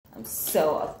I'm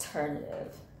so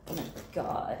alternative. Oh my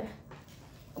god.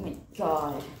 Oh my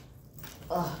god.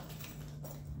 Ugh.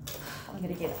 I'm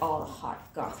gonna get all the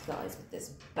hot goth guys with this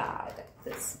bag.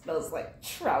 This smells like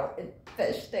trout and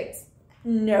fish sticks.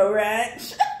 No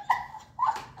ranch.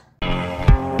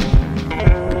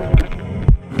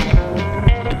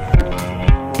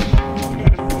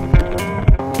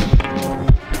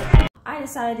 I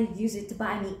decided to use it to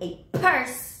buy me a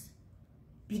purse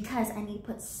because I need to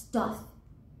put stuff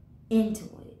into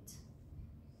it.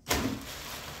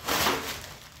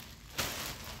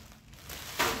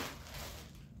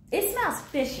 It smells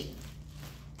fishy.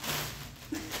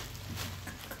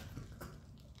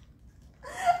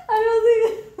 I don't think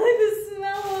I like the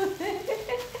smell of it.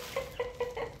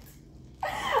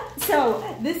 So,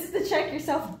 this is the check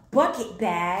yourself bucket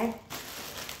bag.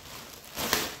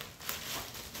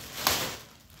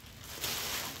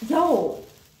 Yo.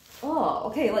 Oh,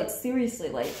 okay, like seriously,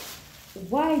 like,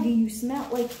 why do you smell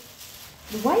like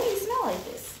this? Why do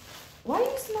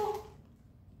you smell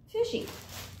fishy?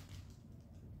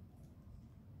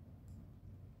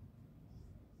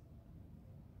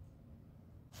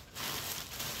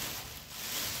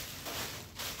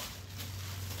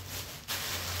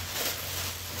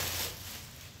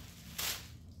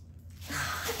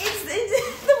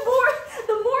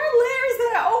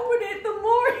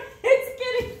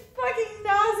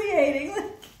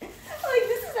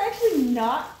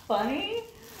 Not funny,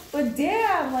 but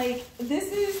damn, like,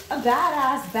 this is a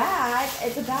badass bag.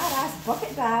 It's a badass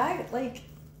bucket bag. Like,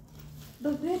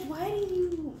 but bitch, why do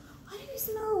you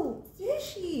smell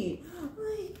fishy?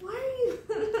 Like, why are you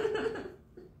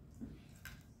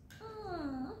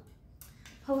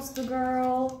Poster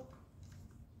Girl.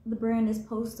 The brand is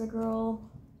Poster Girl.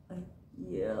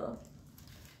 Yeah.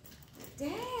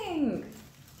 Dang.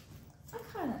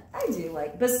 I do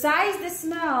like, besides the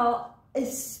smell,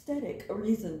 aesthetic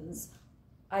reasons,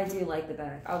 I do like the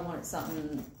bag. I wanted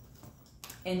something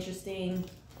interesting,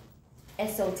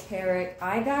 esoteric.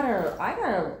 I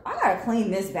gotta clean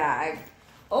this bag.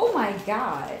 Oh my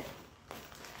god.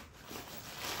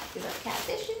 Is there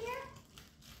catfish in here?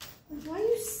 Like, why do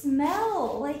you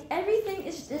smell? Like, everything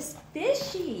is just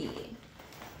fishy.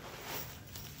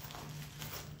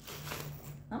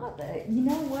 I'm about to, you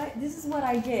know what? This is what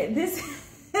I get. This is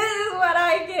what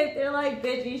I get. They're like,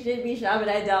 bitch, you should be shopping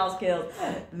at Dolls Kills.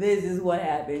 This is what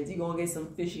happens. You're gonna get some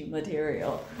fishy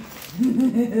material.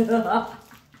 What?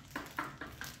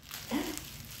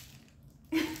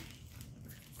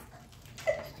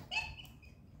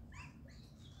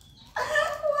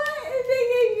 They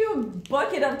gave you a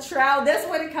bucket of trout. That's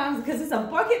what it comes, because it's a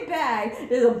bucket bag.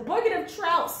 There's a bucket of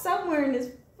trout somewhere in this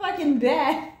fucking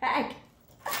bag.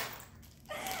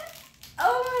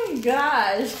 Oh my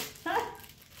gosh.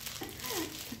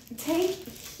 Take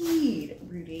heed,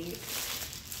 Rudy.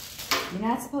 You're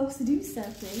not supposed to do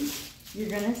something.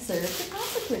 You're gonna serve the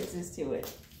consequences to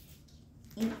it.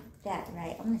 Ain't that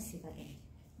right? I'm gonna see if I can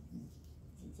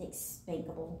take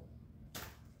spankable.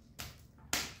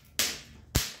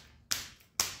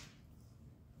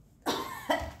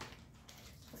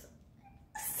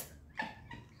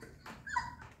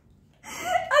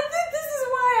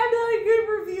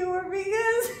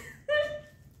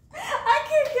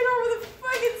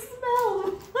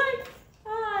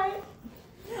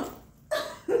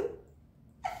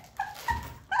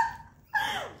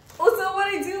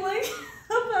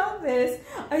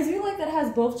 I do like that it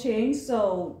has both chains,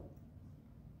 so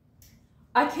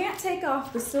I can't take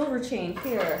off the silver chain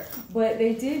here, but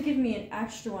they did give me an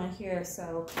extra one here,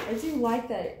 so I do like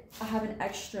that I have an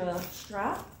extra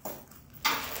strap.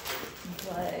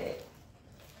 But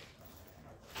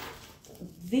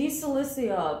these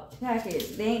Cilicia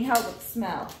packets, they ain't help with the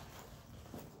smell.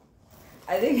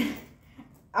 I think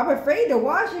I'm afraid to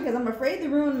wash it because I'm afraid to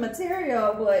ruin the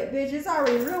material, but bitch, it's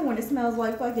already ruined when it smells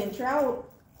like fucking trout.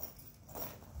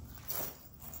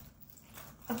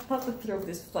 I'm about to throw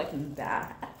this fucking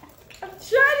back. I'm trying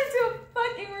to do a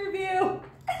fucking review.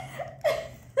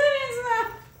 It's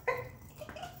not.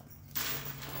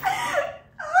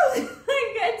 Oh, like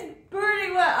it's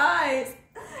burning my eyes.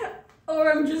 Or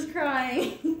I'm just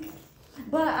crying.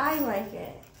 But I like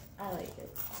it. I like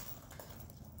it.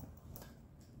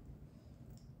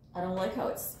 I don't like how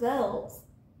it smells.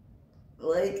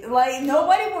 Like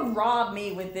nobody would rob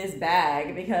me with this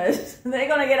bag because they're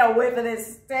gonna get a whiff of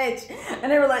this stench.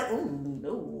 And they were like, ooh,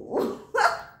 no.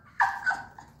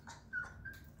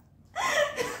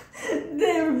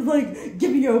 They were like,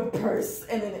 give me your purse.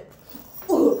 And then it,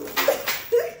 ooh.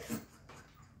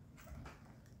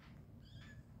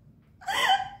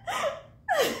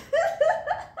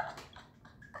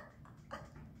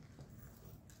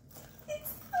 It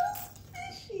smells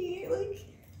fishy.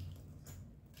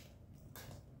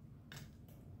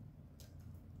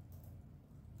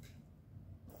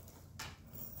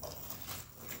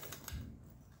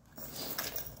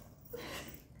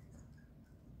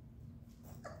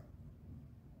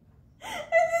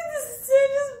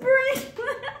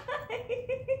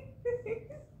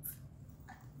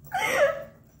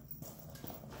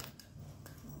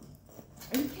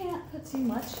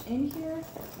 in here,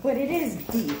 but it is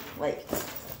deep. Like,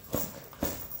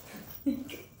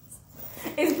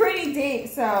 it's pretty deep,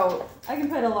 so I can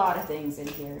put a lot of things in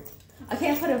here. I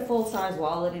can't put a full-size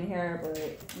wallet in here, but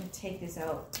I'm gonna take this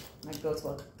out. I might go to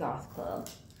a goth club.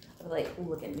 I'm like,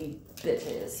 look at me,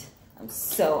 bitches. I'm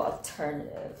so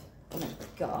alternative. Oh my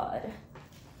god.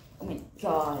 Oh my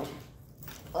god.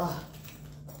 Ugh.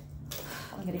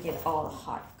 I'm gonna get all the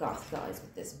hot goth guys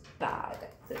with this bag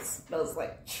that smells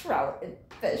like trout and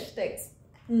fish sticks.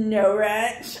 No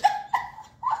ranch.